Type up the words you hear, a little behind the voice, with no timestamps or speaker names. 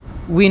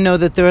We know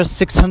that there are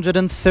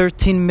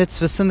 613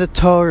 mitzvahs in the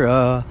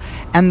Torah,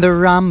 and the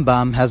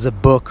Rambam has a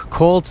book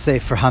called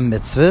Sefer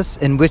HaMitzvahs,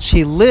 in which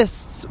he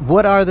lists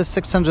what are the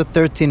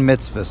 613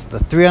 mitzvahs, the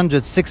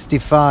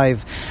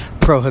 365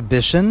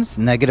 prohibitions,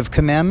 negative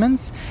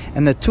commandments,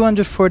 and the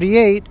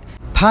 248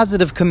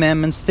 positive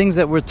commandments, things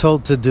that we're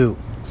told to do.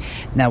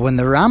 Now, when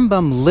the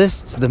Rambam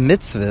lists the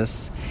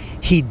mitzvahs,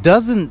 he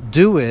doesn't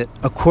do it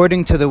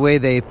according to the way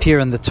they appear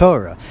in the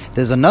Torah.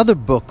 There's another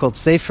book called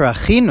Sefer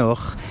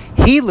HaChinuch.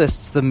 He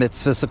lists the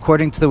mitzvahs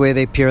according to the way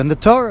they appear in the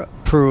Torah.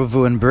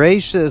 Puruvu and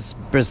Bereshis,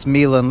 Bris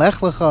Milah and Lech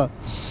Lecha.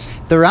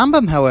 The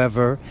Rambam,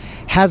 however,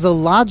 has a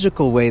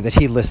logical way that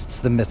he lists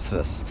the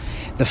mitzvahs.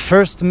 The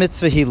first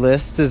mitzvah he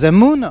lists is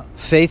Emunah,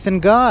 faith in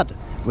God,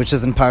 which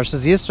is in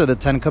Parshas Yisro, the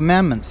Ten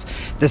Commandments.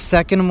 The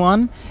second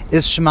one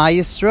is Shema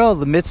Yisrael,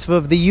 the mitzvah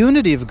of the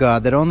unity of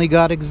God, that only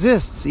God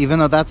exists. Even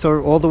though that's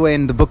all the way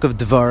in the book of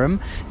Devarim,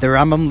 the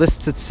Rambam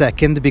lists it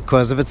second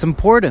because of its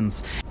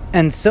importance.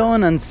 And so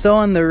on and so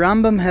on. The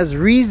Rambam has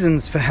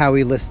reasons for how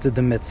he listed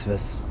the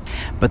mitzvahs.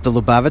 But the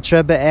Lubavitch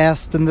Rebbe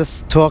asked in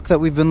this talk that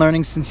we've been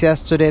learning since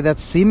yesterday that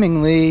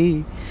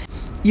seemingly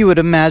you would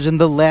imagine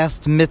the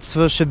last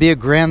mitzvah should be a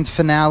grand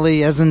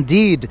finale, as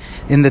indeed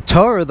in the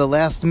Torah the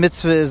last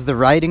mitzvah is the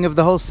writing of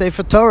the whole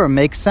Sefer Torah.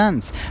 Makes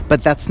sense.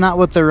 But that's not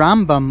what the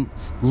Rambam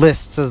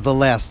lists as the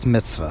last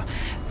mitzvah.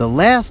 The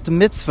last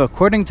mitzvah,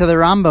 according to the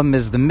Rambam,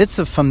 is the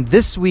mitzvah from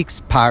this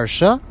week's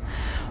Parsha,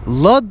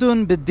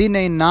 Lodun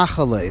B'dinei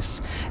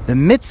Nachales, the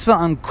mitzvah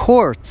on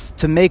courts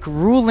to make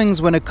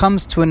rulings when it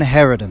comes to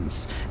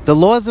inheritance, the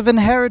laws of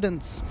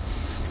inheritance.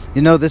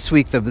 You know, this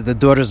week the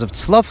daughters of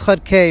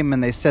Tzlofchad came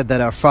and they said that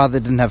our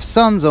father didn't have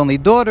sons, only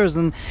daughters,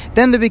 and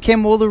then there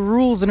became all the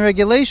rules and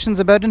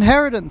regulations about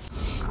inheritance.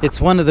 It's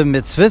one of the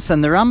mitzvahs,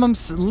 and the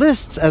Rambam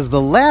lists as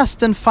the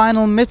last and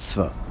final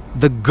mitzvah.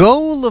 The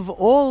goal of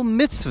all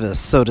mitzvahs,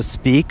 so to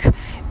speak,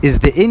 is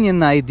the inyan,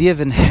 the idea of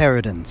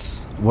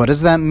inheritance. What does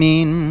that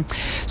mean?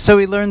 So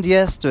we learned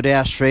yesterday,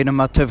 Ashreinu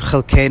matov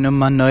chelkeinu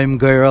manoim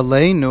goyer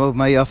aleinu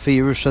mayafi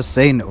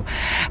yerushaseinu.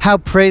 How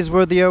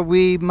praiseworthy are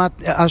we,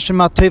 Asher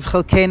matov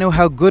chelkeinu,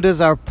 how good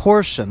is our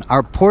portion.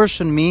 Our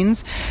portion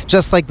means,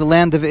 just like the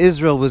land of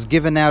Israel was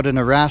given out in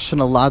a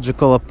rational,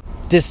 logical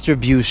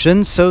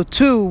distribution, so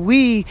too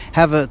we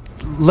have a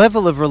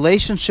level of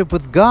relationship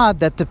with God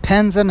that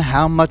depends on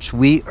how much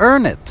we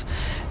earn it.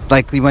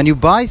 Like when you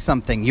buy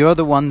something, you're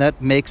the one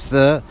that makes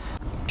the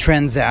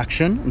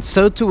transaction, and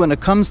so too when it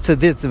comes to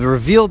this, the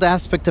revealed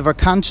aspect of our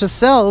conscious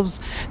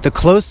selves, the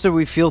closer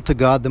we feel to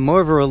God, the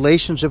more of a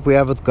relationship we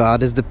have with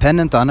God is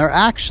dependent on our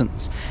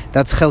actions.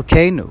 That's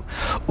chelkeinu.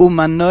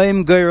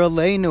 Umanoim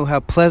goyraleinu, how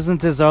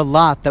pleasant is our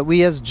lot, that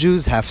we as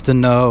Jews have to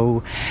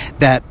know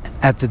that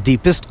at the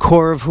deepest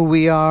core of who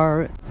we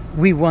are,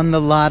 we won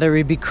the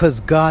lottery because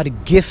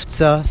God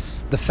gifts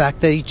us, the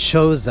fact that He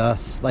chose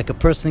us, like a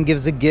person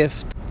gives a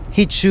gift.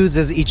 He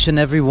chooses each and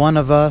every one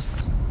of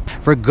us,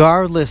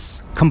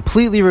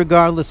 completely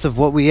regardless of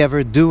what we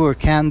ever do or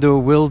can do or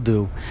will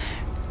do.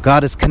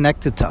 God is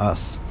connected to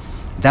us.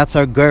 That's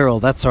our girl,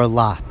 that's our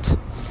lot.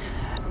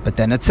 But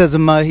then it says,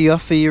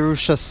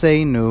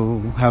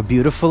 how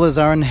beautiful is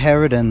our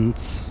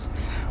inheritance.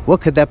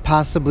 What could that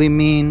possibly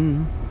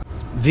mean?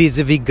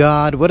 Vis-a-vis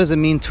God, what does it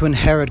mean to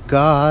inherit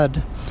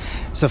God?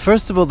 So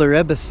first of all, the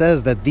Rebbe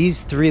says that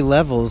these three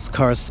levels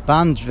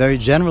correspond very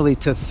generally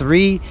to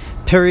three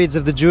periods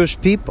of the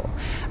Jewish people.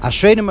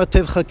 Ashreinu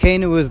matov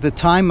chelkeinu is the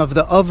time of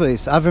the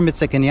Avos, Avram,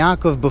 Yitzchak, and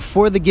Yaakov,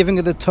 before the giving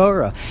of the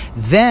Torah.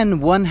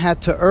 Then one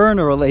had to earn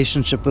a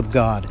relationship with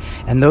God.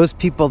 And those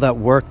people that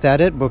worked at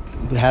it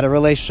had a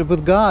relationship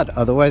with God.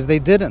 Otherwise they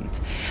didn't.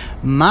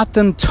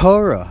 Matan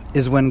Torah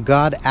is when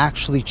God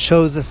actually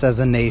chose us as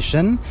a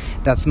nation.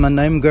 That's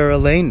Manoim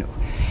Geraleinu.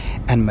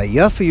 And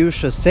Mayafi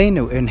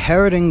Yerushaseinu,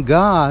 inheriting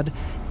God,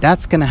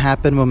 that's going to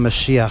happen when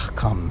Mashiach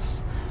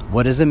comes.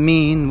 What does it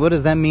mean? What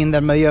does that mean,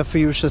 that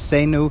Mayafi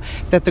Yerushaseinu,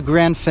 that the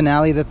grand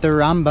finale, that the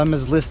Rambam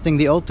is listing,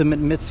 the ultimate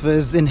mitzvah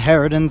is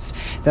inheritance,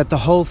 that the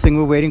whole thing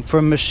we're waiting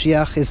for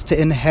Mashiach is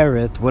to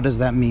inherit? What does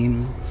that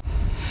mean?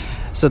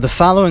 So the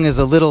following is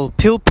a little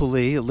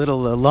pilpuli, a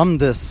little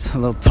alumdus, a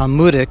little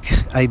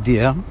Talmudic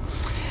idea.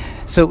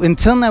 So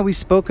until now we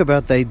spoke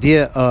about the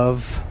idea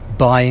of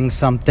buying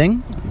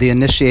something. The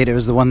initiator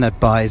is the one that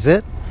buys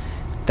it.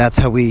 That's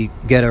how we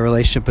get a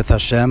relationship with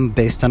Hashem,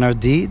 based on our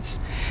deeds.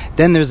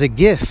 Then there's a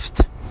gift,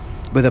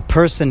 where the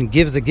person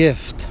gives a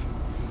gift,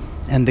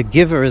 and the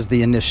giver is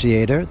the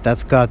initiator.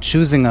 That's God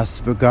choosing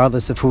us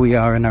regardless of who we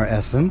are in our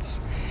essence.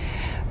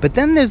 But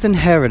then there's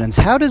inheritance.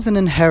 How does an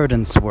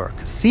inheritance work?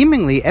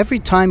 Seemingly, every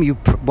time you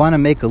want to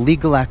make a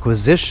legal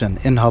acquisition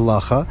in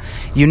halacha,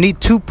 you need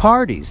two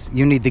parties.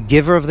 You need the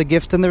giver of the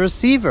gift and the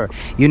receiver.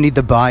 You need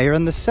the buyer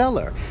and the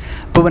seller.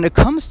 But when it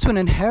comes to an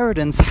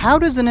inheritance, how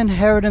does an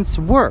inheritance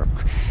work?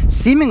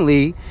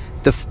 Seemingly,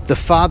 the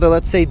father,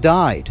 let's say,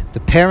 died. The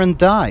parent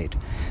died.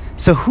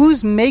 So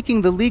who's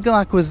making the legal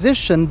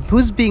acquisition?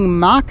 Who's being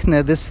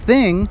makna this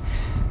thing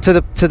to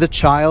the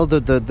child, or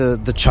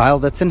the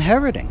child that's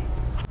inheriting?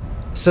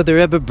 So the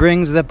Rebbe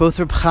brings that both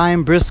Reb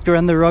Chaim Brisker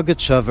and the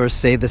Rogatchover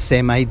say the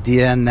same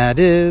idea, and that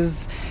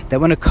is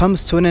that when it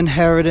comes to an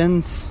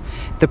inheritance,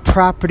 the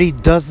property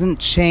doesn't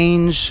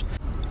change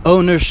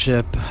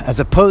ownership,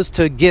 as opposed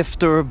to a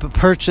gift or a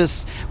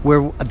purchase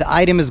where the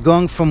item is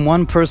going from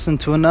one person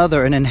to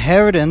another. An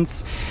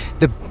inheritance,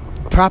 the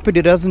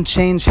property doesn't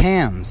change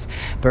hands,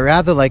 but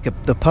rather, like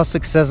the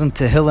pasuk says in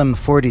Tehillim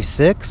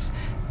 46,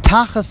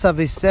 Tachas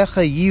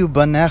avisecha yiu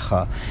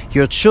banecha.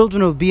 Your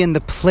children will be in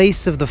the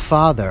place of the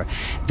father.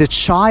 The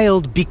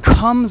child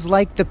becomes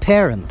like the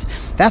parent.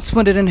 That's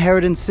what an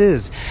inheritance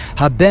is.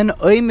 Haben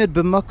oimid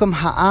b'makom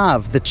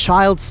ha'av. The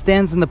child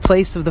stands in the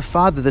place of the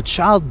father. The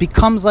child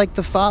becomes like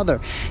the father.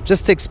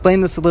 Just to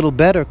explain this a little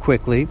better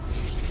quickly,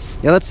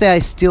 let's say I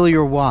steal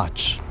your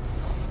watch,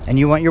 and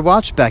you want your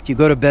watch back. You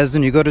go to Beis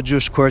Din, you go to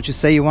Jewish court, you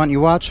say you want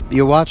your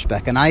watch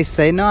back. And I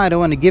say, no, I don't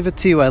want to give it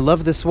to you. I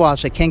love this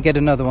watch. I can't get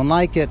another one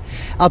like it.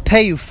 I'll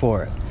pay you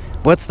for it.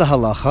 What's the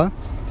halacha?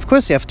 Of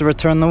course you have to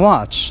return the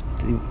watch.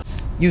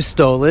 You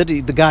stole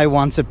it. The guy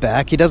wants it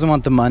back. He doesn't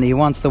want the money. He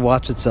wants the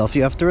watch itself.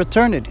 You have to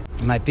return it.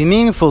 It might be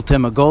meaningful to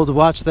him, a gold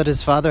watch that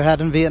his father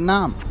had in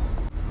Vietnam.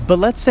 But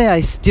let's say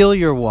I steal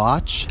your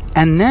watch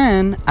and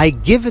then I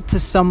give it to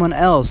someone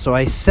else, or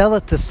I sell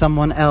it to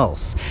someone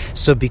else.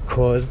 So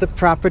because the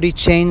property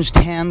changed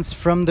hands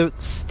from the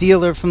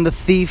stealer, from the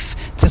thief,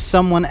 to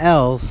someone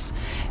else,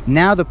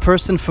 now the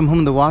person from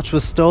whom the watch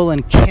was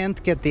stolen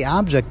can't get the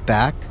object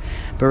back,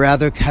 but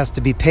rather has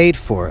to be paid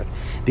for it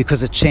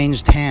because it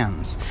changed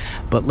hands.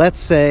 But let's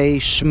say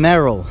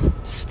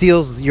Shmerel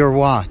steals your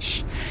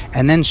watch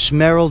and then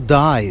Shmerel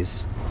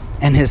dies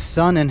and his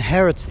son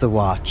inherits the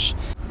watch.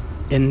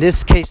 In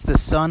this case, the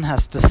son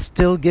has to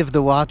still give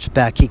the watch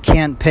back. He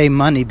can't pay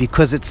money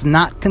because it's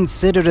not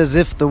considered as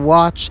if the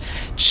watch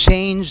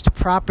changed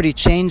property,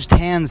 changed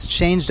hands,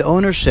 changed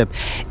ownership.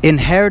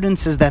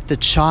 Inheritance is that the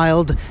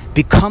child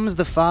becomes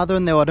the father,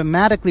 and then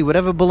automatically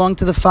whatever belonged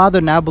to the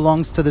father now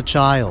belongs to the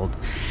child.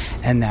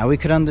 And now we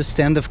could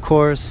understand, of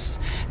course,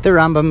 the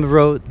Rambam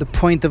wrote the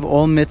point of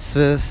all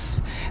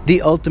mitzvahs,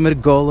 the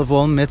ultimate goal of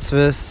all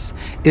mitzvahs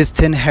is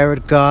to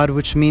inherit God,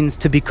 which means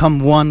to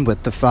become one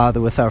with the Father,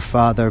 with our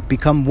Father,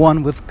 become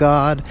one with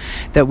God,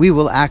 that we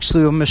will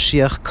actually, when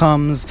Mashiach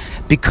comes,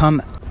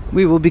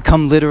 we will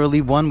become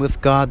literally one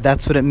with God.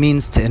 That's what it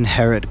means to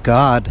inherit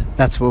God.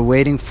 That's what we're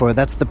waiting for.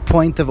 That's the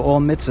point of all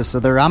mitzvahs. So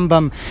the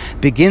Rambam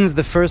begins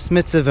the first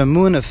mitzvah of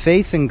emun, of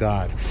faith in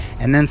God.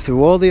 And then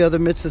through all the other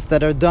mitzvahs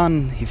that are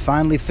done, he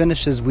finally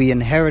finishes, we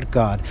inherit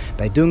God.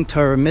 By doing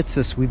Torah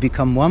mitzvahs, we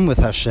become one with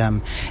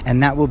Hashem.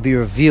 And that will be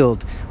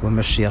revealed when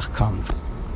Mashiach comes.